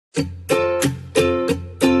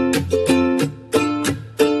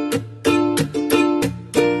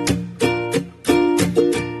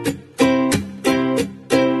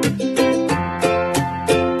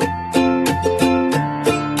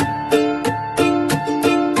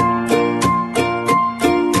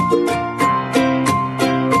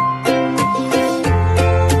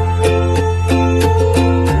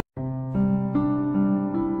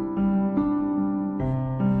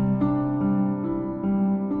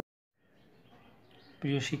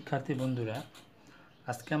প্রিয় শিক্ষার্থী বন্ধুরা,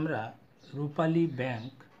 আজকে আমরা রূপালী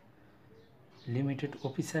ব্যাংক লিমিটেড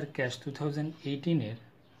অফিসার ক্যাশ 2018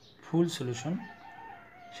 ফুল সলিউশন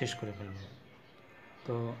শেষ করে ফেলব।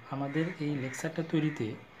 তো আমাদের এই লেকচারটা তৈরিতে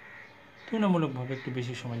তুলনামূলকভাবে একটু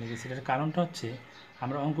বেশি সময় লেগেছে। এটার কারণটা হচ্ছে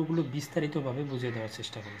আমরা অঙ্কগুলো বিস্তারিতভাবে বুঝিয়ে দেওয়ার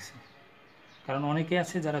চেষ্টা করেছি। কারণ অনেকে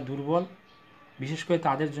আছে যারা দুর্বল, বিশেষ করে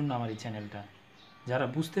তাদের জন্য আমার এই চ্যানেলটা। যারা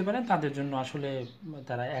বুঝতে পারেন তাদের জন্য আসলে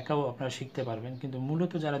তারা একাও আপনারা শিখতে পারবেন, কিন্তু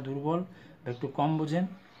মূলত যারা দুর্বল বা একটু কম বোঝেন,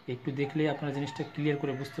 একটু দেখলে আপনারা জিনিসটা ক্লিয়ার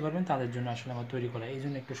করে বুঝতে পারবেন, তাদের জন্য আসলে আমার তৈরি করা, এই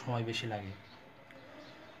জন্য একটু সময় বেশি লাগে।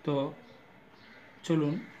 তো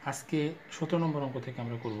চলুন আজকে 17 নম্বর অঙ্ক থেকে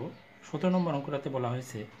আমরা করব। 17 নম্বর অঙ্কটাতে বলা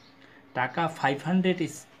হয়েছে টাকা 500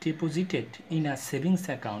 is deposited in a savings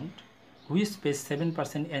account which pays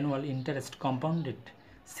 7% annual interest compounded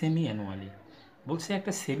semi-annually। বলছে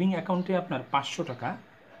একটা সেভিং অ্যাকাউন্টে আপনার 500 টাকা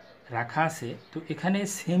রাখা আছে, তো এখানে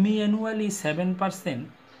সেমি অ্যানুয়ালি 7%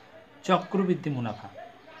 চক্রবৃদ্ধি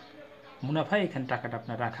মুনাফা এখানে টাকাটা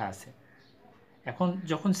আপনার রাখা আছে। এখন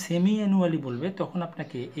যখন সেমি অ্যানুয়ালি বলবে তখন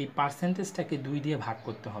আপনাকে এই পার্সেন্টেজটাকে 2 দিয়ে ভাগ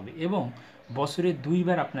করতে হবে এবং বছরে 2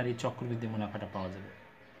 বার আপনার এই চক্রবৃদ্ধি মুনাফাটা পাওয়া যাবে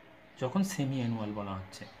যখন সেমি অ্যানুয়াল বলা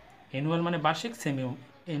হচ্ছে। অ্যানুয়াল মানে বার্ষিক, সেমি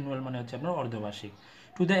অ্যানুয়াল মানে হচ্ছে আপনার অর্ধবার্ষিক।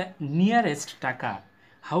 টু দ্য নিয়ারেস্ট টাকা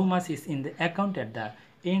how much is in the account at the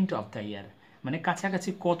end of the year, মানে কাছাকাছি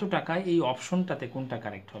কত টাকায় এই অপশনটাতে কোনটা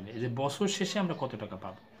কারেক্ট হবে, যে বছর শেষে আমরা কত টাকা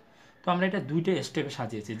পাবো। তো আমরা এটা 2টা স্টেপে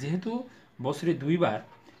সাজিয়েছি, যেহেতু বছরে 2 বার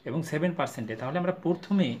এবং 7%, তাহলে আমরা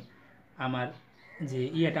প্রথমে আমার যে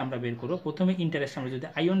ইয়েটা আমরা বের করবো, প্রথমে ইন্টারেস্ট আমরা যদি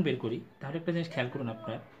আইন বের করি, তাহলে একটা জিনিস খেয়াল করুন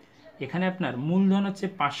আপনার, এখানে আপনার মূলধন হচ্ছে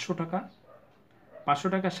 500 টাকা, 500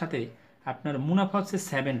 টাকার সাথে আপনার মুনাফা হচ্ছে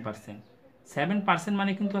 7%। 7%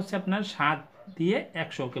 মানে কিন্তু হচ্ছে আপনার 7 দিয়ে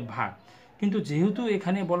 100কে ভাগ, কিন্তু যেহেতু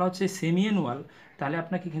এখানে বলা হচ্ছে সেমি অ্যানুয়াল, তাহলে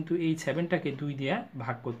আপনাকে কিন্তু এই 7টাকে 2 দিয়ে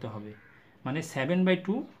ভাগ করতে হবে, মানে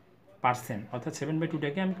 7/2%, অর্থাৎ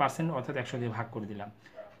 7/2টাকে আমি পার্সেন্ট অর্থাৎ 100 দিয়ে ভাগ করে দিলাম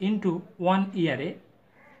ইন্টু 1 ইয়ারে।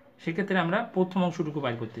 সেক্ষেত্রে আমরা প্রথম অংশটুকু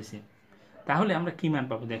বাইর করতেছি, তাহলে আমরা কী মান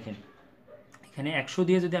পাবো দেখেন, এখানে 100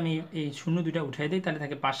 দিয়ে যদি আমি এই 0 উঠাই দিই, তাহলে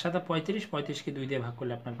থাকে 5 7 35, 35কে 2 দিয়ে ভাগ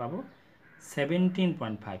করলে আপনার পাবো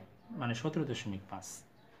 17.5, মানে 17.5।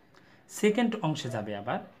 সেকেন্ড অংশে যাবে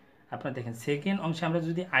আবার আপনার দেখেন, সেকেন্ড অংশে আমরা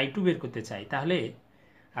যদি I2 বের করতে চাই, তাহলে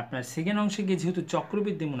আপনার সেকেন্ড অংশে গিয়ে যেহেতু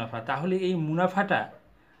চক্রবৃদ্ধি মুনাফা, তাহলে এই মুনাফাটা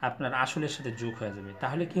আপনার আসলের সাথে যোগ হয়ে যাবে।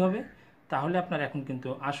 তাহলে কি হবে, তাহলে আপনার এখন কিন্তু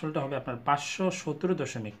আসলটা হবে আপনার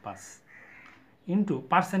 517.5 ইন্টু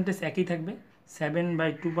পার্সেন্টেজ একই থাকবে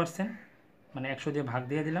 7/2%, মানে 100 দিয়ে ভাগ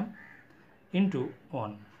দিয়ে দিলাম ইন্টু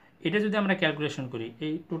 1। এটা যদি আমরা ক্যালকুলেশন করি,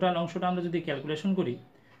 এই টোটাল অংশটা আমরা যদি ক্যালকুলেশন করি,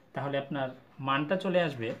 তাহলে আপনার মানটা চলে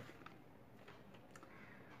আসবে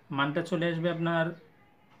আপনার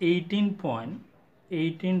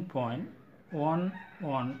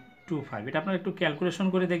 18.1125। এটা আপনারা একটু ক্যালকুলেশন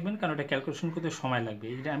করে দেখবেন, কারণ এটা ক্যালকুলেশন করতে সময় লাগবে।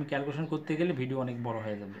 এটা আমি ক্যালকুলেশন করতে গেলে ভিডিও অনেক বড়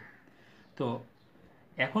হয়ে যাবে। তো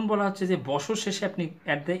এখন বলা হচ্ছে যে বছর শেষে আপনি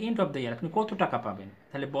at the end of the year আপনি কত টাকা পাবেন।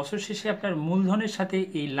 তাহলে বছর শেষে আপনার মূলধনের সাথে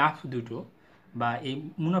এই লাভ দুটো বা এই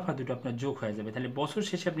মুনাফা দুটো আপনার যোগ হয়ে যাবে। তাহলে বছর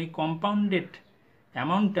শেষে আপনি কম্পাউন্ডেড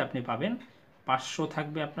অ্যামাউন্টটা আপনি পাবেন 500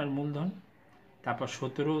 থাকবে আপনার মূলধন, তারপর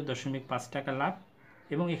 17.5 টাকা লাভ,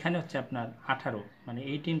 এবং এখানে হচ্ছে আপনার 18, মানে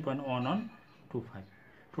 18.1125।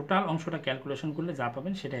 টোটাল অংশটা ক্যালকুলেশন করলে যা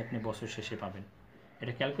পাবেন সেটাই আপনি বছর শেষে পাবেন।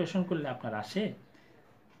 এটা ক্যালকুলেশন করলে আপনার আসে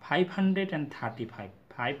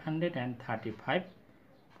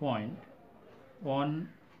 535.1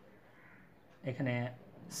 এখানে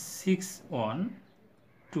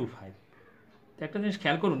 6125। তো একটা জিনিস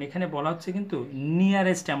খেয়াল করুন, এখানে বলা হচ্ছে কিন্তু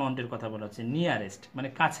নিয়ারেস্ট অ্যামাউন্টের কথা বলা হচ্ছে, নিয়ারেস্ট মানে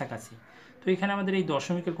কাছাকাছি। তো এখানে আমাদের এই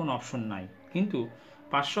দশমিকের কোনো অপশন নাই, কিন্তু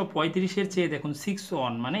 535-এর চেয়ে দেখুন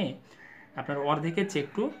 61, মানে আপনার অর্ধেকের চেয়ে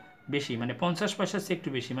একটু বেশি, মানে 50 পয়সার চেয়ে একটু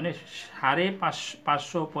বেশি, মানে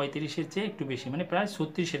 535-এর চেয়ে একটু বেশি, মানে প্রায়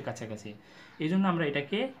 36-এর কাছাকাছি। এই জন্য আমরা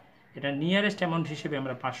এটা নিয়ারেস্ট অ্যামাউন্ট হিসেবে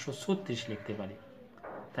আমরা 536 লিখতে পারি।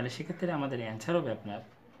 তাহলে সেক্ষেত্রে আমাদের অ্যান্সার হবে আপনার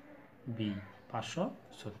বি,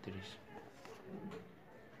 536।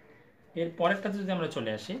 এর পরেরটাতে যদি আমরা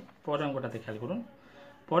চলে আসি, পরের অঙ্কটাতে খেয়াল করুন।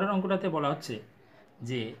 পরের অঙ্কটাতে বলা হচ্ছে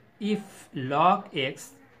যে ইফ লগ এক্স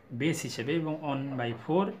বেস হিসেবে এবং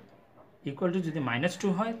 1/4 ইকুয়াল টু যদি -2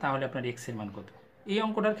 হয়, তাহলে আপনার এক্সের মান কত। এই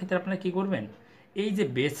অঙ্কটার ক্ষেত্রে আপনারা কী করবেন, এই যে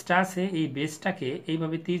বেসটা আছে এই বেসটাকে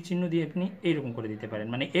এইভাবে তীর চিহ্ন দিয়ে আপনি এইরকম করে দিতে পারেন,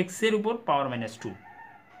 মানে এক্সের উপর পাওয়ার -2,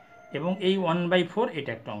 এবং এই 1/4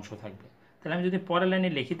 এটা একটা অংশ থাকবে। তাহলে আমি যদি পরের লাইনে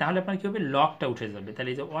লিখি, তাহলে আপনার কী হবে, লগটা উঠে যাবে। তাহলে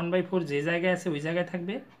এই যে 1/4 যে জায়গায় আছে ওই জায়গায়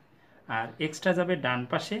থাকবে, আর এক্সট্রা যাবে ডান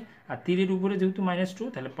পাশে, আর তীরের উপরে যেহেতু -2,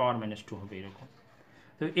 তাহলে পাওয়ার -2 হবে এরকম।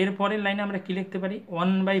 তো এর পরের লাইনে আমরা কি লিখতে পারি,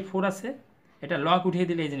 1/4 আছে, এটা লগ উঠিয়ে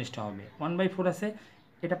দিলে এই জিনিসটা হবে, 1/4 আছে,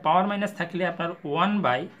 এটা পাওয়ার মাইনাস থাকলে আপনার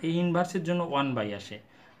 1/, এই ইনভার্সের জন্য 1/, আসে।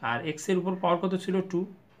 আর এক্সের উপর পাওয়ার কত ছিল 2,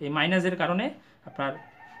 এই মাইনাসের কারণে আপনার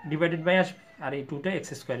ডিভাইডেড বাই আসবে, আর এই 2টা এক্স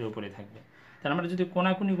স্কোয়ারের উপরে থাকবে। তাহলে আমরা যদি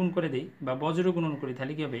কোনাকুনি গুণ করে দিই বা বজ্র গুণন করি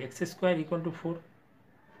তাহলে কী হবে, এক্স স্কোয়ার ইকুয়াল টু 4।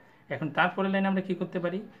 এখন তারপরের লাইনে আমরা কী করতে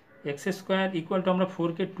পারি, এক্স স্কোয়ার ইকুয়াল টু আমরা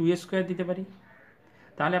 4কে 2 স্কোয়ার দিতে পারি।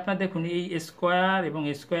 তাহলে আপনার দেখুন এই স্কোয়ার এবং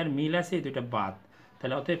স্কোয়ার মিল আছে, এই দুটো বাদ।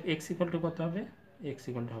 তাহলে অতএব এক্স ইকুয়াল টু কত হবে, এক্স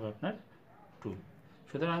ইকুয়াল টু হবে আপনার 2।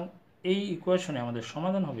 সুতরাং এই ইকুয়েশনে আমাদের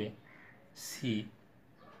সমাধান হবে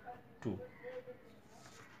C2।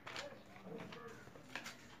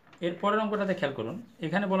 এর পরের অঙ্কটাতে খেয়াল করুন,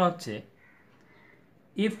 এখানে বলা হচ্ছে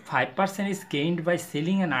if 5% is gained by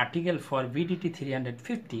selling an article for BDT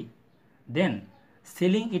 350, then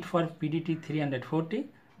selling it for BDT 340,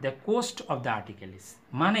 the cost of the article is,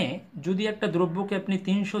 মানে যদি একটা দ্রব্যকে আপনি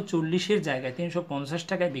 340-এর জায়গায় 350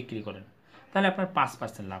 টাকায় বিক্রি করেন তাহলে আপনার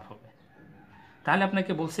 5% লাভ হবে। তাহলে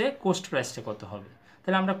আপনাকে বলছে কোস্ট প্রাইসটা কত হবে।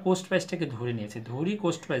 তাহলে আমরা কোস্ট প্রাইসটাকে ধরে নিয়েছি, ধরি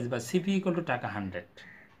কোস্ট প্রাইস বা সিপি ইকুয়াল টু টাকা 100।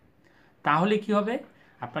 তাহলে কি হবে,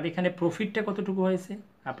 আপনার এখানে প্রফিটটা কতটুকু হয়েছে,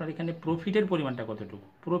 আপনার এখানে প্রফিটের পরিমাণটা কতটুকু,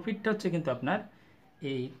 প্রফিটটা হচ্ছে কিন্তু আপনার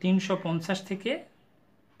এই 350 থেকে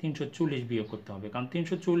 340 বিয়োগ করতে হবে, কারণ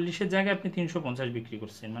 340-এর জায়গায় আপনি 350 বিক্রি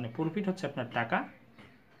করছেন, মানে প্রফিট হচ্ছে আপনার টাকা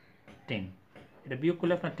 10, এটা বিয়োগ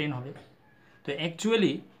করলে আপনার 10 হবে। তো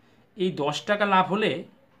অ্যাকচুয়ালি এই 10 টাকা লাভ হলে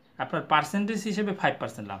আপনার পার্সেন্টেজ হিসেবে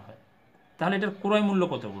 5% লাভ হয়। তাহলে এটার ক্রয় মূল্য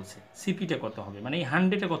কত বলছে, সিপিটা কত হবে, মানে এই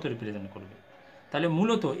 100-এ কত রিপ্রেজেন্ট করবে। তাহলে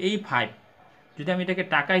মূলত এই 5, যদি আমি এটাকে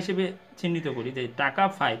টাকা হিসেবে চিহ্নিত করি, যে টাকা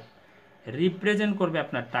 5 রিপ্রেজেন্ট করবে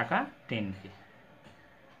আপনার টাকা 10কে,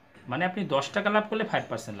 মানে আপনি 10 টাকা লাভ করলে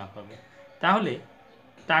 5% লাভ হবে। তাহলে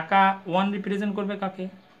টাকা 1 রিপ্রেজেন্ট করবে কাকে,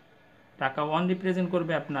 টাকা 1 রিপ্রেজেন্ট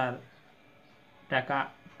করবে আপনার টাকা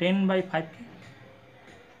 10/5কে।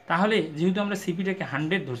 তাহলে যেহেতু আমরা সিপিটাকে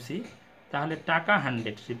 100 ধরছি, তাহলে টাকা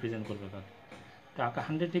 100 রিপ্রেজেন্ট করবে কাকে, টাকা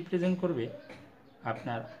 100 রিপ্রেজেন্ট করবে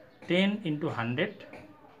আপনার 10 × 100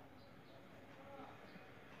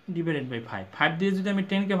 ডিভাইডেড বাই 5। 5 দিয়ে যদি আমি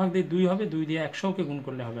 10কে ভাগ দিই 2 হবে, 2 দিয়ে 100কে গুণ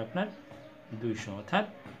করলে হবে আপনার 200, অর্থাৎ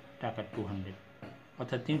টাকা 200।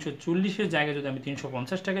 অর্থাৎ 340-এর জায়গায় যদি আমি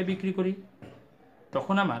 350 টাকায় বিক্রি করি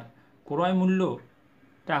তখন আমার ক্রয়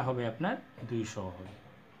মূল্যটা হবে আপনার 200 হবে।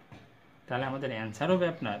 তাহলে আমাদের অ্যান্সার হবে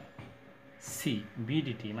আপনার সি,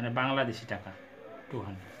 বিডিটি, মানে বাংলাদেশি টাকা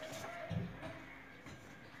 200।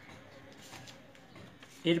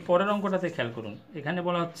 এর পরের অঙ্কটাতে খেয়াল করুন, এখানে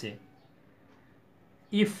বলা হচ্ছে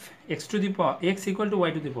if x equal to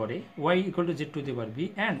y to the power a, y equal to z to the power b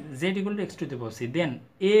and z equal to x to the power c, then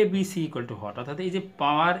a b c equal to what, অর্থাৎ এই যে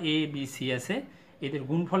পাওয়ার a b c আছে এদের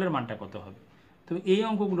গুণফলের মানটা কত হবে। তো এই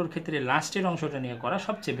অঙ্কগুলোর ক্ষেত্রে লাস্টের অংশটা নিয়ে করা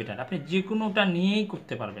সবচেয়ে বেটার। আপনি যে কোনোটা নিয়েই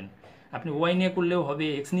করতে পারবেন, আপনি ওয়াই নিয়ে করলেও হবে,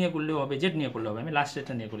 এক্স নিয়ে করলেও হবে, জেড নিয়ে করলেও হবে। আমি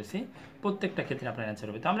লাস্টেরটা নিয়ে করেছি, প্রত্যেকটা ক্ষেত্রে আপনার অ্যান্সার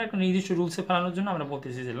হবে। তো আমরা একটা নির্দিষ্ট রুলসে ফেলানোর জন্য আমরা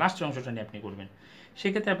বলতেছি যে লাস্টের অংশটা নিয়ে আপনি করবেন।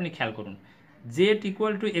 সেক্ষেত্রে আপনি খেয়াল করুন, Z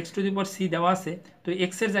equal to x to the power C দেওয়া আছে, তো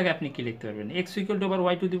এক্সের জায়গায় আপনি কী লিখতে পারবেন, এক্স ইকুয়াল টু আবার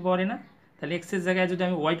ওয়াই টু দি পাওয়ার এ না, তাহলে এক্সের জায়গায় যদি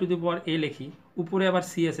আমি ওয়াই টু দি পাওয়ার এ লিখি, উপরে আবার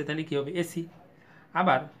সি আছে, তাহলে কী হবে এসি।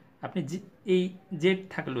 আবার আপনি এই জেড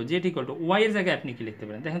থাকলো, জেড ইকুয়াল টু ওয়াইয়ের জায়গায় আপনি কী লিখতে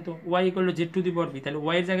পারেন, দেখেন তো Y equal to Z to the power B, তাহলে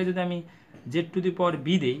ওয়াইয়ের জায়গায় যদি আমি Z to the power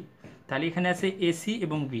B দেই তাহলে এখানে আছে এসি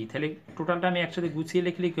এবং বি, তাহলে টোটালটা আমি একসাথে গুছিয়ে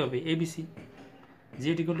লিখলে কী হবে এবিসি।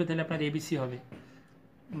 জেড ইকুয়াল টু তাহলে আপনার এবিসি হবে,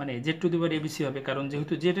 মানে Z to the power ABC হবে, কারণ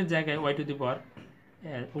যেহেতু জেডের জায়গায় Y to the power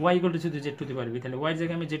y equal to শুধু Z to the power B, তাহলে ওয়াইয়ের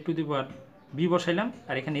জায়গায় আমি Z to the power B বসাইলাম,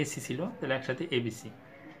 আর এখানে এসি ছিল, তাহলে একসাথে এবিসি।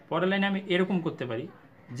 পরের লাইনে আমি এরকম করতে পারি,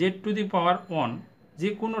 Z to the power on, যে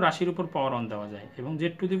কোনো রাশির উপর পাওয়ার অন দেওয়া যায়, এবং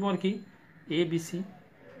জেড টু দি পাওয়ার কি এবিসি।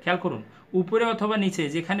 খেয়াল করুন উপরে অথবা নিচে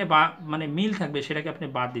যেখানে মানে মিল থাকবে সেটাকে আপনি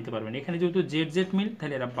বাদ দিতে পারবেন। এখানে যেহেতু জেড জেড মিল,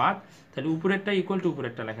 তাহলে এরা বাদ, তাহলে উপরেরটা ইকুয়াল টু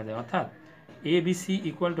উপরেরটা লেখা যায়, অর্থাৎ এবিসি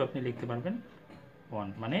ইকুয়াল টু আপনি লিখতে পারবেন 1,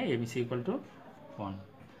 মানে এবিসি ইকুয়াল টু 1।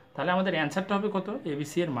 তাহলে আমাদের অ্যান্সারটা হবে কত,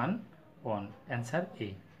 এবিসি এর মান 1, অ্যান্সার এ।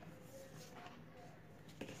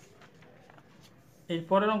 এর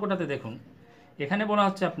পরের অঙ্কটাতে দেখুন, এখানে বলা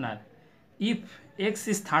হচ্ছে আপনার if x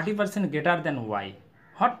is 30% greater than Y,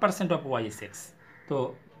 what percent of Y is x. তো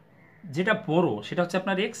যেটা বড় সেটা হচ্ছে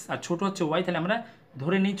আপনার এক্স আর ছোটো হচ্ছে ওয়াই, তাহলে আমরা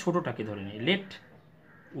ধরে নিই ছোটোটাকে ধরে নিই, লেট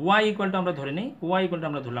ওয়াই ইকুয়াল টু আমরা ধরে নিই, ওয়াই ইকুয়াল টু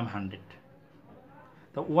আমরা ধরলাম 100।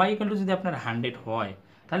 তো ওয়াই ইকুয়াল টু যদি আপনার 100 হয়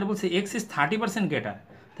তাহলে বলছে এক্স ইজ 30% গ্রেটার,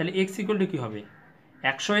 তাহলে এক্স ইকুয়াল টু কী হবে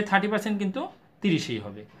 100-এ 30% কিন্তু 30ই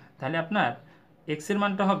হবে। তাহলে আপনার এক্সের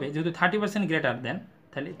মানটা হবে যেহেতু 30% গ্রেটার দেন,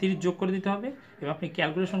 তাহলে 30 যোগ করে দিতে হবে, এবং আপনি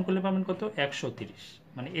ক্যালকুলেশন করলে পাবেন কত 130,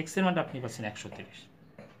 মানে এক্সের মানটা আপনি পাচ্ছেন 130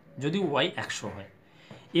 যদি ওয়াই 100 হয়।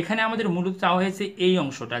 এখানে আমাদের মূলত চাওয়া হয়েছে এই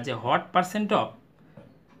অংশটা, যে what percent of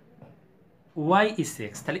Y is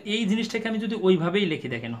x. তাহলে এই জিনিসটাকে আমি যদি ওইভাবেই লিখি,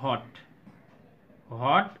 দেখেন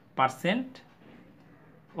what percent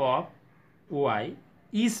of Y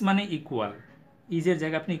is মানে ইকুয়াল, ইজের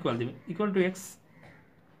জায়গায় আপনি ইকুয়াল দেবেন, ইকুয়াল টু এক্স।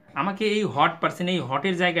 আমাকে এই হট পার্সেন্ট, এই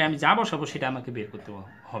হটের জায়গায় আমি যা বসাবো সেটা আমাকে বের করতে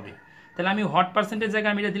হবে। তাহলে আমি হট পার্সেন্টের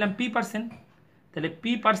জায়গায় আমি এটা দিলাম পি পার্সেন্ট, তাহলে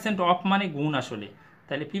পি পার্সেন্ট অফ মানে গুণ আসলে,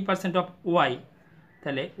 তাহলে পি পার্সেন্ট অফ ওয়াই,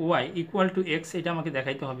 তাহলে ওয়াই ইকুয়াল টু এক্স, এটা আমাকে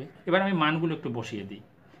দেখাইতে হবে। এবার আমি মানগুলো একটু বসিয়ে দিই।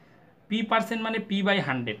 পি পার্সেন্ট মানে পি বাই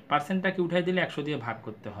 100, পার্সেন্টটাকে উঠাই দিলে 100 দিয়ে ভাগ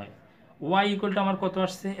করতে হয়। ওয়াই ইকুয়াল টু আমার কত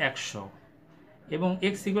আসছে 100, এবং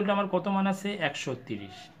এক্স ইকুয়াল টু আমার কত মান আছে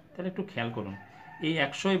 130। তাহলে একটু খেয়াল করুন, এই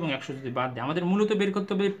 100 এবং 100 যদি বাদ দেয়, আমাদের মূলত বের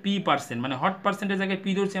করতে হবে পি পার্সেন্ট, মানে হট পার্সেন্টের জায়গায়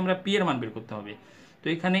পি ধরছি আমরা, পি এর মান বের করতে হবে। তো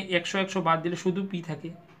এখানে 100 বাদ দিলে শুধু পি থাকে,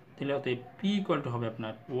 তাহলে অতএব পি ইকুয়াল টু হবে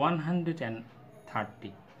আপনার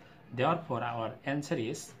 130। দেওয়ার পর আওয়ার অ্যান্সার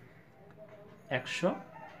ইজ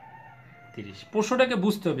 130। প্রশ্নটাকে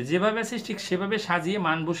বুঝতে হবে, যেভাবে আছে ঠিক সেভাবে সাজিয়ে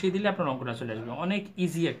মান বসিয়ে দিলে আপনার অঙ্কটা চলে আসবে, অনেক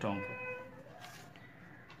ইজি একটা অঙ্ক।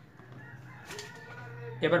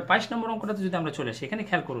 এবার 22 নম্বর অঙ্কটাতে যদি আমরা চলে আসি, এখানে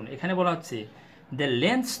খেয়াল করুন, এখানে বলা হচ্ছে the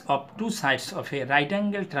লেন্থস of two sides of A right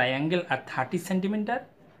angle triangle R 13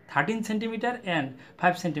 centimetre and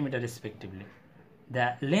 5 centimetre respectively. The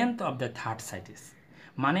length of the third side is,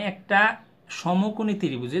 মানে একটা সমকোণী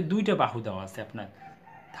ত্রিভুজে দুইটা বাহু দেওয়া আছে আপনার,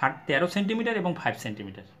 13 সেন্টিমিটার এবং 5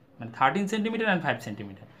 সেন্টিমিটার, মানে 13 সেন্টিমিটার অ্যান্ড 5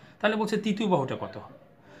 সেন্টিমিটার। তাহলে বলছে তৃতীয় বাহুটা কত হবে।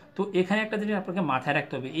 তো এখানে একটা জিনিস আপনাকে মাথায়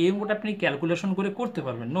রাখতে হবে, এই অঙ্কটা আপনি ক্যালকুলেশন করে করতে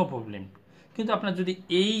পারবেন, নো প্রবলেম, কিন্তু আপনার যদি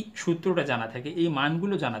এই সূত্রটা জানা থাকে, এই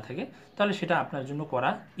মানগুলো জানা থাকে, তাহলে সেটা আপনার জন্য করা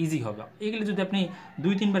ইজি হবে। এগুলো যদি আপনি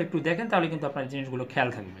 2-3 বার একটু দেখেন, তাহলে কিন্তু আপনার জিনিসগুলো খেয়াল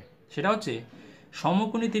থাকবে। সেটা হচ্ছে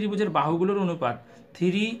সমকোণী ত্রিভুজের বাহুগুলোর অনুপাত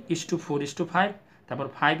 3:4:5, তারপর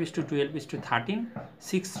 5:12:13,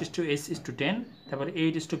 6:8:10, তারপর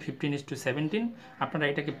 8:15:17। আপনারা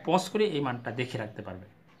এটাকে পজ করে এই মানটা দেখে রাখতে পারবেন।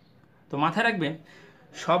 তো মাথায় রাখবেন,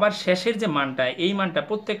 সবার শেষের যে মানটা, এই মানটা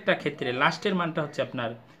প্রত্যেকটা ক্ষেত্রে লাস্টের মানটা হচ্ছে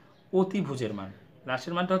আপনার অতিভুজের মান,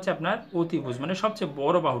 লাস্টের মানটা হচ্ছে আপনার অতিভুজ, মানে সবচেয়ে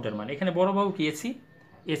বড় বাহুটার মান। এখানে বড় বাহু কি এসি,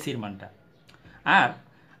 এসির মানটা। আর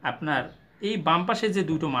আপনার এই বাম পাশে যে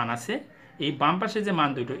দুটো মান আছে, এই বাম পাশে যে মান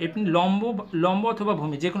দুটো, আপনি লম্ব অথবা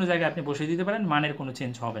ভূমি যে কোনো জায়গায় আপনি বসিয়ে দিতে পারেন, মানের কোনো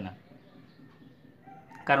চেঞ্জ হবে না,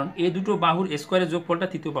 কারণ এই দুটো বাহুর স্কোয়ারের যোগফলটা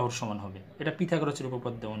তৃতীয় বাহুর সমান হবে। এটা পিথাগোরাসের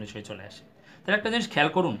উপপাদ্য অনুসারে চলে আসে। তাহলে একটা জিনিস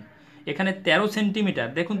খেয়াল করুন, এখানে 13 সেন্টিমিটার,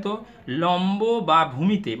 দেখুন তো লম্ব বা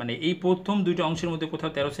ভূমিতে, মানে এই প্রথম দুইটা অংশের মধ্যে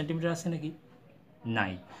কোথাও 13 সেন্টিমিটার আছে নাকি?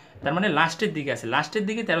 নাই। তার মানে লাস্টের দিকে আছে, লাস্টের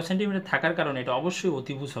দিকে 13 সেন্টিমিটার থাকার কারণে এটা অবশ্যই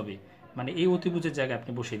অতিভুজ হবে, মানে এই অতিভুজের জায়গায়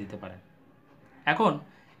আপনি বসিয়ে দিতে পারেন। এখন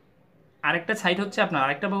আরেকটা সাইড হচ্ছে আপনার,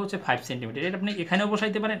 আরেকটা বাহু হচ্ছে 5 সেন্টিমিটার, এটা আপনি এখানেও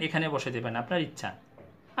বসাইতে পারেন, এখানেও বসাইতে পারেন, আপনার ইচ্ছা।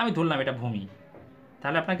 আমি ধরলাম এটা ভূমি,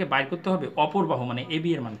 তাহলে আপনাকে বাইর করতে হবে অপর বাহু, মানে এবি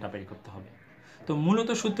এর মানটা বের করতে হবে। তো মূলত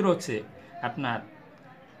সূত্র হচ্ছে আপনার,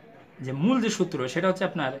 যে মূল যে সূত্র সেটা হচ্ছে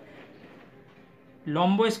আপনার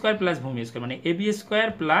লম্ব স্কোয়ার প্লাস ভূমি স্কোয়ার, মানে AB square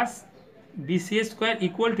plus BC square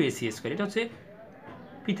equal to AC square. এটা হচ্ছে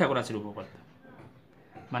পিথাগোরাসের উপপাদ্য,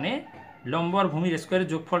 মানে লম্ব আর ভূমির স্কোয়ারের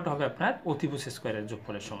যোগফলটা হবে আপনার অতিভুজ স্কোয়ারের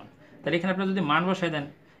যোগফলের সমান। তাহলে এখানে আপনারা যদি মান বসায় দেন,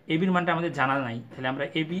 এবির মানটা আমাদের জানা নাই, তাহলে আমরা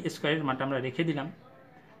এবি স্কোয়ারের মানটা আমরা রেখে দিলাম।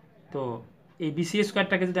 তো এই বিসি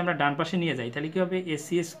স্কোয়ারটাকে যদি আমরা ডান পাশে নিয়ে যাই, তাহলে কী হবে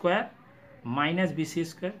AC square minus BC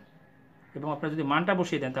square, এবং আপনারা যদি মানটা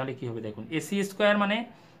বসিয়ে দেন তাহলে কী হবে দেখুন, এসি স্কোয়ার মানে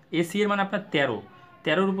এসি এর মান আপনার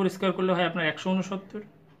 13 উপর স্কোয়ার করলে হয় আপনার 169,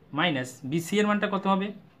 মাইনাস বিসি এর মানটা কত হবে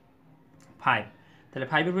 5, তাহলে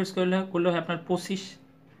 5 উপর স্কোয়ার করলে হয় আপনার 25,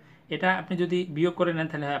 এটা আপনি যদি বিয়োগ করে নেন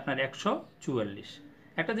তাহলে হয় আপনার 144।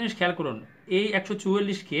 একটা জিনিস খেয়াল করুন, এই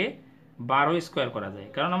 144কে 12 স্কোয়ার করা যায়,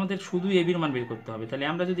 কারণ আমাদের শুধু এবির মান বের করতে হবে। তাহলে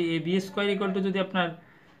আমরা যদি এবি স্কোয়ার ইকুয়াল টু যদি আপনার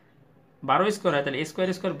 12 স্কোয়ার হয়, তাহলে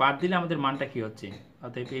স্কোয়ার বাদ দিলে আমাদের মানটা কী হচ্ছে,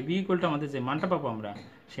 অর্থাৎ এবি ইকুয়াল টু আমাদের যে মানটা পাবো আমরা,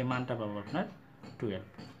 সেই মানটা পাবো আপনার 12,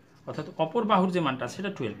 অর্থাৎ অপর বাহুর যে মানটা সেটা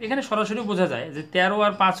 12। এখানে সরাসরি বোঝা যায় যে 13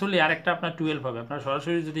 আর 5 হলে আরেকটা আপনার 12 হবে। আপনার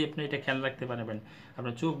সরাসরি যদি আপনি এটা খেয়াল রাখতে পারবেন,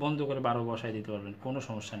 আপনার চোখ বন্ধ করে 12 বসায় দিতে পারবেন, কোনো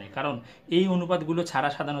সমস্যা নেই, কারণ এই অনুপাতগুলো ছাড়া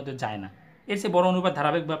সাধারণত যায় না। এর চেয়ে বড় অনুপাত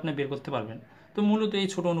ধারাবাহিকভাবে আপনি বের করতে পারবেন, তো মূলত এই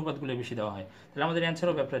ছোটো অনুপাতগুলো বেশি দেওয়া হয়। তাহলে আমাদের অ্যান্সার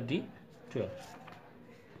হবে আপনার ডি 12।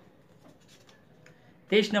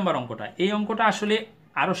 23 নম্বর অঙ্কটা, এই অঙ্কটা আসলে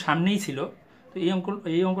আরও সামনেই ছিল। তো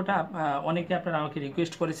এই অঙ্কটা অনেকে আপনারা আমাকে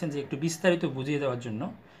রিকোয়েস্ট করেছেন যে একটু বিস্তারিত বুঝিয়ে দেওয়ার জন্য,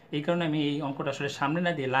 এই কারণে আমি এই অঙ্কটা আসলে সামনে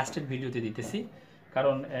না দিয়ে লাস্টের ভিডিওতে দিতেছি,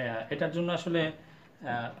 কারণ এটার জন্য আসলে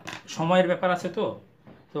সময়ের ব্যাপার আছে।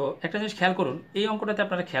 তো একটা জিনিস খেয়াল করুন, এই অঙ্কটাতে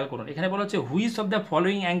আপনারা খেয়াল করুন, এখানে বলা হচ্ছে which of the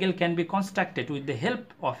following angle can be constructed with the help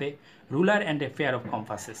of A ruler and a pair of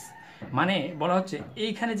কম্পাসেস। মানে বলা হচ্ছে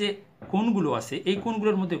এইখানে যে কোণগুলো আছে, এই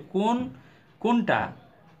কোণগুলোর মধ্যে কোনটা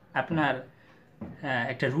আপনার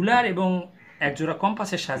একটা রুলার এবং একজোড়া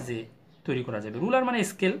কম্পাসের সাহায্যে তৈরি করা যাবে। রুলার মানে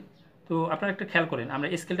স্কেল। তো আপনারা একটা খেয়াল করেন, আমরা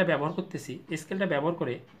স্কেলটা ব্যবহার করতেছি, স্কেলটা ব্যবহার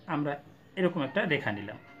করে আমরা এরকম একটা রেখা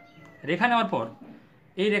নিলাম। রেখা নেওয়ার পর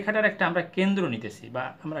এই রেখাটার একটা আমরা কেন্দ্র নিতেছি বা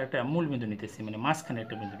আমরা একটা মূল বিন্দু নিতেছি, মানে মাঝখানে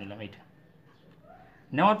একটা বিন্দু নিলাম। এইটা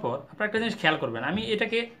নেওয়ার পর আপনারা একটা জিনিস খেয়াল করবেন, আমি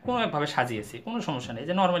এটাকে কোনো একভাবে সাজিয়েছি, কোনো সমস্যা নেই,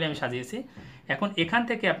 যে নর্মালি আমি সাজিয়েছি। এখন এখান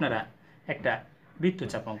থেকে আপনারা একটা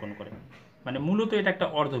বৃত্তচাপ অঙ্কন করেন, মানে মূলত এটা একটা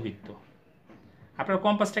অর্ধবৃত্ত। আপনারা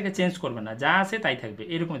কম্পাসটাকে চেঞ্জ করবেন না, যা আছে তাই থাকবে,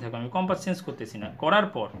 এরকমই থাকবে। আমি কম্পাস চেঞ্জ করতেছি না। করার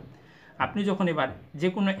পর আপনি যখন এবার যে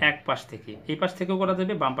কোনো এক পাশ থেকে, এই পাশ থেকেও করা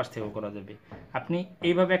যাবে, বাম পাশ থেকেও করা যাবে, আপনি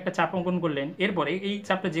এইভাবে একটা চাপ অঙ্কন করলেন। এরপরে এই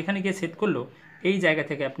চাপটা যেখানে গিয়ে সেট করলো, এই জায়গা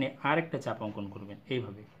থেকে আপনি আরেকটা চাপ অঙ্কন করবেন।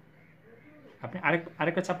 এইভাবে আপনি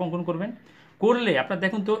আরেকটা চাপ অঙ্কন করবেন। করলে আপনার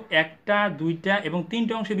দেখুন তো, একটা, দুইটা এবং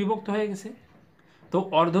তিনটে অংশে বিভক্ত হয়ে গেছে। তো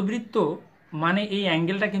অর্ধবৃত্ত মানে এই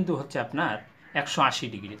অ্যাঙ্গেলটা কিন্তু হচ্ছে আপনার 180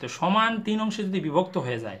 ডিগ্রি। তো সমান 3 অংশে যদি বিভক্ত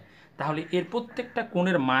হয়ে যায়, তাহলে এর প্রত্যেকটা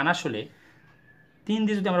কোণের মান আসলে 3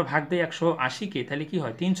 দিয়ে যদি আমরা ভাগ দিই 180কে, তাহলে কি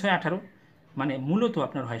হয়, 3 6 18, মানে মূলত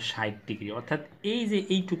আপনার হয় 60 ডিগ্রি। অর্থাৎ এই যে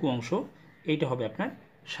এইটুকু অংশ, এইটা হবে আপনার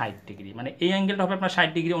 60 ডিগ্রি, মানে এই অ্যাঙ্গেলটা হবে আপনার 60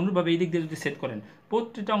 ডিগ্রি। অনুরূপভাবে এই দিক দিয়ে যদি সেট করেন,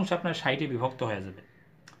 প্রত্যেকটা অংশ আপনার 60-এ বিভক্ত হয়ে যাবে।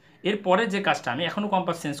 এরপরে যে কাজটা, আমি এখনও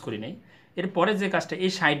কম্পাস চেঞ্জ করি নাই, এরপরে যে কাজটা,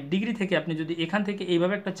 এই 60 ডিগ্রি থেকে আপনি যদি এখান থেকে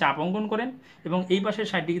এইভাবে একটা চাপ অঙ্কন করেন এবং এই পাশে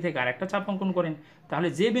 60 ডিগ্রি থেকে আরেকটা চাপ অঙ্কন করেন, তাহলে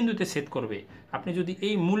যে বিন্দুতে সেট করবে, আপনি যদি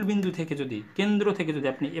এই মূল বিন্দু থেকে, যদি কেন্দ্র থেকে যদি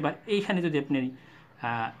আপনি এবার এইখানে যদি আপনি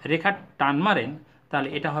রেখা টান মারেন, তাহলে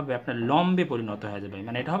এটা হবে আপনার লম্বে পরিণত হয়ে যাবে,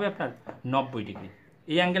 মানে এটা হবে আপনার 90 ডিগ্রি।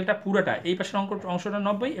 এই অ্যাঙ্গেলটা পুরোটা, এই পাশের অংশটা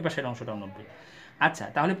 90, এ পাশের অংশটাও 90। আচ্ছা,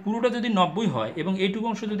 তাহলে পুরোটা যদি 90 হয় এবং এইটুকু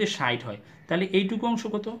অংশ যদি 60 হয়, তাহলে এইটুকু অংশ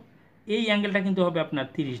কত? এই অ্যাঙ্গেলটা কিন্তু হবে আপনার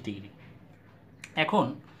 30 ডিগ্রি। এখন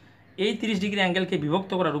এই 30 ডিগ্রি অ্যাঙ্গেলকে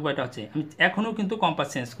বিভক্ত করার উপায়টা হচ্ছে, আমি এখনও কিন্তু কম্পাস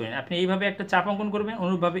চেঞ্জ করেন, আপনি এইভাবে একটা চাপ অঙ্কন করবেন,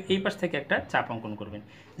 অনুরূপভাবে এই পাশ থেকে একটা চাপ অঙ্কন করবেন।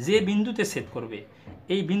 যে বিন্দুতে সেট করবে,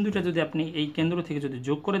 এই বিন্দুটা যদি আপনি এই কেন্দ্র থেকে যদি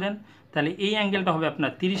যোগ করে দেন, তাহলে এই অ্যাঙ্গেলটা হবে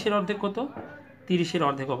আপনার 30-এর অর্ধেক কত? 30-এর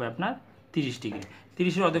অর্ধেক হবে আপনার 30 ডিগ্রি।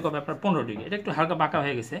 30-এর অর্ধেক হবে আপনার 15 ডিগ্রি। এটা একটু হালকা বাঁকা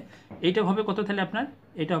হয়ে গেছে। এইটা হবে কত তাহলে আপনার?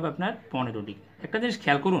 এটা হবে আপনার 15 ডিগ্রি। একটা জিনিস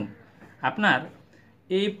খেয়াল করুন, আপনার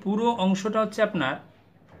এই পুরো অংশটা হচ্ছে আপনার,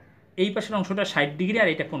 এই পাশের অংশটা 60 ডিগ্রি আর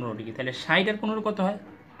এটা 15 ডিগ্রি, তাহলে 60 আর 15 কত হয়?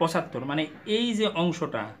 75। মানে এই যে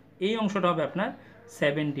অংশটা, এই অংশটা হবে আপনার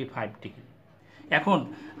 75 ডিগ্রি। এখন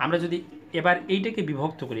আমরা যদি এবার এইটাকে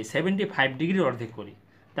বিভক্ত করি, 75 ডিগ্রির অর্ধেক করি,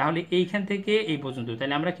 তাহলে এইখান থেকে এই পর্যন্ত,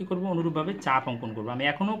 তাহলে আমরা কি করব? অনুরূপভাবে চাপ অঙ্কন করব। আমি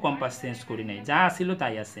এখনও কম্পাস চেঞ্জ করি নাই, যা ছিল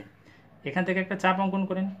তাই আছে। এখান থেকে একটা চাপ অঙ্কন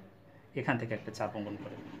করেন, এখান থেকে একটা চাপ অঙ্কন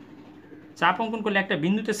করেন। চাপ অঙ্কন করলে একটা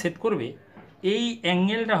বিন্দুতে সেট করবে, এই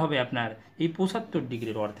অ্যাঙ্গেলটা হবে আপনার এই 75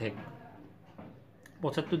 ডিগ্রির অর্ধেক।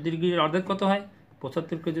 75 ডিগ্রির অর্ধেক কত হয়?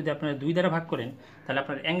 75কে যদি আপনারা 2 দ্বারা ভাগ করেন, তাহলে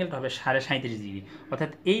আপনার অ্যাঙ্গেলটা হবে 37.5 ডিগ্রি।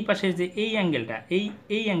 অর্থাৎ এই পাশের যে এই অ্যাঙ্গেলটা,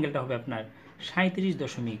 এই অ্যাঙ্গেলটা হবে আপনার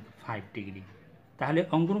 37.5 ডিগ্রি। তাহলে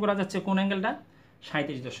অঙ্কন করা যাচ্ছে কোন অ্যাঙ্গেলটা?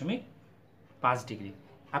 37.5 ডিগ্রি।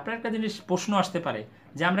 আপনার একটা জিনিস প্রশ্ন আসতে পারে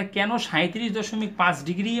যে আমরা কেন 37.5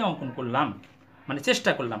 ডিগ্রি অঙ্কন করলাম, মানে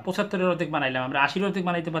চেষ্টা করলাম, 75-এর অর্ধেক বানাইলাম, আমরা 80-এর অর্ধেক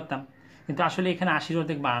বানাইতে পারতাম, কিন্তু আসলে এখানে 80-এর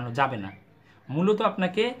অর্ধেক বানানো যাবে না। মূলত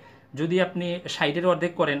আপনাকে যদি আপনি 60-এর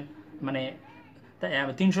অর্ধেক করেন, মানে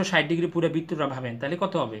 360 ডিগ্রি পুরো বৃত্তটা ভাবেন, তাহলে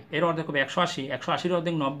কত হবে? এর অর্ধেক হবে 180, 180-এর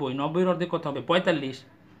অর্ধেক 90, 90-এর অর্ধেক কত হবে? 45।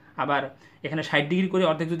 আবার এখানে 60 ডিগ্রি করে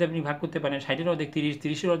অর্ধেক যদি আপনি ভাগ করতে পারেন, 60-এর অর্ধেক 30,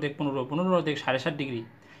 30-এর অর্ধেক 15, 15-এর অর্ধেক 7.5 ডিগ্রি।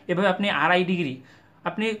 এভাবে আপনি 2.5 ডিগ্রি,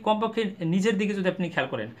 আপনি কমপক্ষে নিজের দিকে যদি আপনি খেয়াল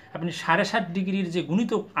করেন, আপনি 7.5 ডিগ্রির যে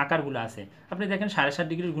গুণিতক আকারগুলো আছে, আপনি দেখেন 7.5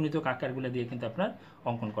 ডিগ্রির গুণিতক আকারগুলো দিয়ে কিন্তু আপনার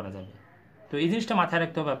অঙ্কন করা যাবে। তো এই জিনিসটা মাথায়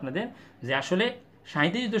রাখতে হবে আপনাদের, যে আসলে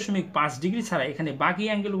 37.5 ডিগ্রি ছাড়া এখানে বাকি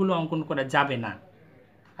অ্যাঙ্গেলগুলো অঙ্কন করা যাবে না।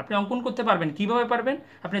 আপনি অঙ্কন করতে পারবেন, কিভাবে পারবেন?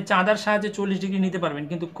 আপনি চাঁদার সাহায্যে 40 ডিগ্রি নিতে পারবেন,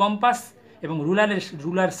 কিন্তু কম্পাস এবং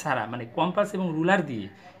রুলার ছাড়া, মানে কম্পাস এবং রুলার দিয়ে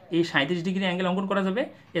এই 37 ডিগ্রি অ্যাঙ্গেল অঙ্কন করা যাবে।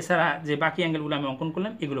 এছাড়া যে বাকি অ্যাঙ্গেলগুলো আমি অঙ্কন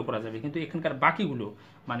করলাম, এগুলো করা যাবে, কিন্তু এখানকার বাকিগুলো,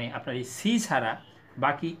 মানে আপনার এই সি ছাড়া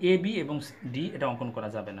বাকি এ, বি এবং ডি, এটা অঙ্কন করা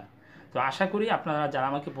যাবে না। তো আশা করি আপনারা যারা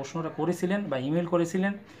আমাকে প্রশ্নটা করেছিলেন বা ইমেল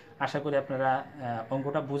করেছিলেন, আশা করি আপনারা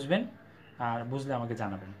অঙ্কটা বুঝবেন, আর বুঝলে আমাকে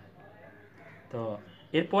জানাবেন। তো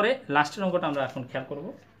এরপরে লাস্টের অঙ্কটা আমরা এখন খেয়াল করব।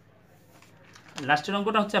 লাস্টের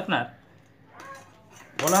অঙ্কটা হচ্ছে আপনার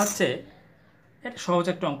বলা হচ্ছে, এটা সহজ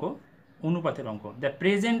একটা অঙ্ক, অনুপাতের অঙ্ক। The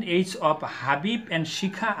present age of Habib and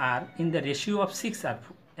Shikha R in the ratio of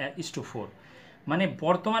 6:4। মানে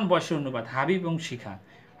বর্তমান বয়সের অনুপাত হাবিব এবং শিখা।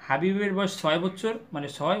 হাবিবের বয়স 6 বছর, মানে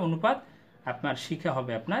 6 অনুপাত আপনার শিখা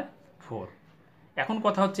হবে আপনার 4। এখন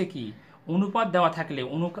কথা হচ্ছে কি, অনুপাত দেওয়া থাকলে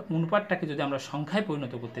অনুপাতটাকে যদি আমরা সংখ্যায়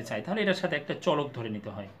পরিণত করতে চাই, তাহলে এটার সাথে একটা চলক ধরে নিতে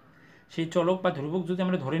হয়। সেই চলক বা ধ্রুবক যদি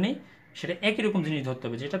আমরা ধরে নিই, সেটা একই রকম জিনিস ধরতে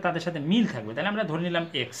হবে, যেটা তাদের সাথে মিল থাকবে। তাহলে আমরা ধরে নিলাম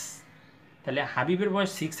এক্স, তাহলে হাবিবের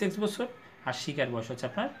বয়স 6x বছর আর শিখার বয়স হচ্ছে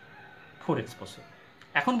আপনার 4x বছর।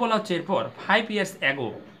 এখন বলা হচ্ছে এরপর 5 ইয়ার্স অ্যাগো।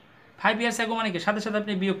 5 ইয়ার্স অ্যাগো মানে কি? সাথে সাথে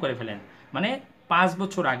আপনি বিয়োগ করে ফেলেন। মানে 5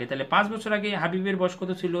 বছর আগে। তাহলে 5 বছর আগে হাবিবের বয়স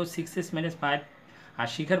কত ছিল 6x - 5, আর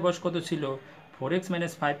শিখার বয়স কত ছিল 4x -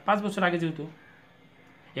 5, 5 বছর আগে যেহেতু।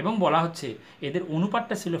 এবং বলা হচ্ছে এদের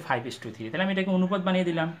অনুপাতটা ছিল 5:3। তাহলে আমি এটাকে অনুপাত বানিয়ে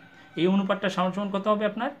দিলাম। এই অনুপাতটা সমান কত হবে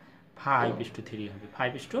আপনার 5:3 হবে,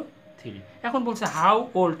 5:3। এখন বলছে হাউ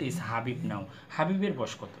ওল্ড ইজ হাবিব নাও, হাবিবের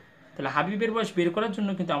বয়স কত। তাহলে হাবিবের বয়স বের করার জন্য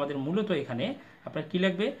কিন্তু আমাদের মূলত এখানে আপনার কী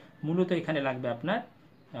লাগবে, মূলত এখানে লাগবে আপনার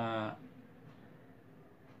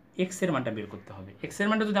এক্সের মানটা বের করতে হবে। এক্সের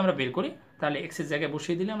মানটা যদি আমরা বের করি তাহলে এক্সের জায়গায়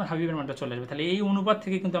বসিয়ে দিলে আমরা হাবিবের মানটা চলে আসবে। তাহলে এই অনুপাত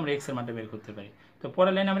থেকে কিন্তু আমরা এক্সের মানটা বের করতে পারি। তো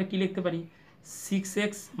পরের লাইনে আমরা কী লিখতে পারি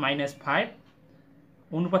 6x - 5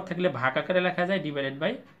 অনুপাত থাকলে ভাগ আকারে লেখা যায় ডিভাইডেড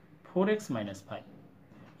বাই 4x - 5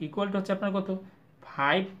 ইকুয়ালটা হচ্ছে আপনার কত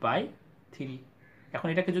 5/3। এখন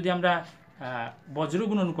এটাকে যদি আমরা বজ্র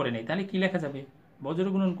গুণন করে নিই তাহলে কী লেখা যাবে, বজ্র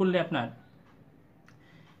গুণন করলে আপনার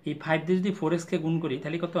এই 5 দিয়ে যদি 4x-কে গুণ করি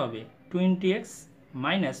তাহলে কত হবে 20x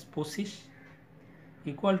 - 25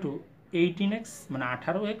 ইকুয়াল টু 18x মানে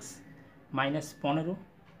 18x - 15।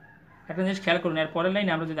 একটা জিনিস খেয়াল করুন, এর পরের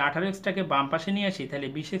লাইনে আমরা যদি 18x-টাকে বাম পাশে নিয়ে আসি তাহলে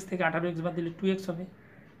 20x থেকে 18x বাদ দিলে 2x হবে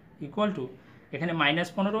ইকুয়াল টু এখানে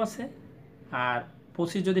 -15 আছে, আর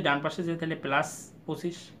 25 যদি ডান পাশে যায় তাহলে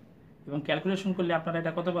 +25, এবং ক্যালকুলেশন করলে আপনারা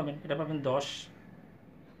এটা কত পাবেন, এটা পাবেন 10।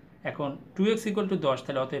 এখন 2x = 10,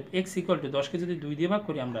 তাহলে অতএব x = 10কে যদি 2 দিয়ে ভাগ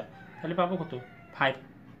করি আমরা তাহলে পাবো কত 5।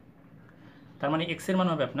 তার মানে x এর মান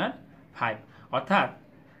হবে আপনার 5। অর্থাৎ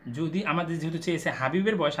যদি আমাদের যেহেতু চেয়েছে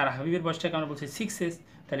হাবিবের বয়স, আর হাবিবের বয়সটাকে আমরা বলছি 6s,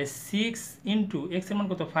 তাহলে 6 × x এর মান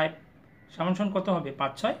কত 5 সমান কত হবে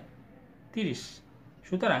 5 × 6 = 30।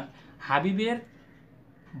 সুতরাং হাবিবের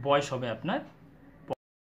বয়স হবে আপনার।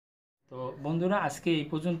 তো বন্ধুরা আজকে এই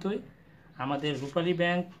পর্যন্তই। আমাদের রূপালী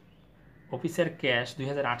ব্যাংক অফিসার ক্যাশ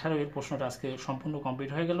 2018 এর প্রশ্নটা আজকে সম্পূর্ণ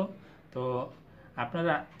কমপ্লিট হয়ে গেল। তো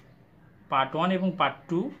আপনারা পার্ট 1 এবং পার্ট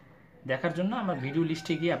 2 দেখার জন্য আমার ভিডিও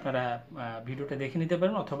লিস্টে গিয়ে আপনারা ভিডিওটা দেখে নিতে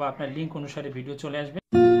পারেন, অথবা আপনার লিঙ্ক অনুসারে ভিডিও চলে আসবে।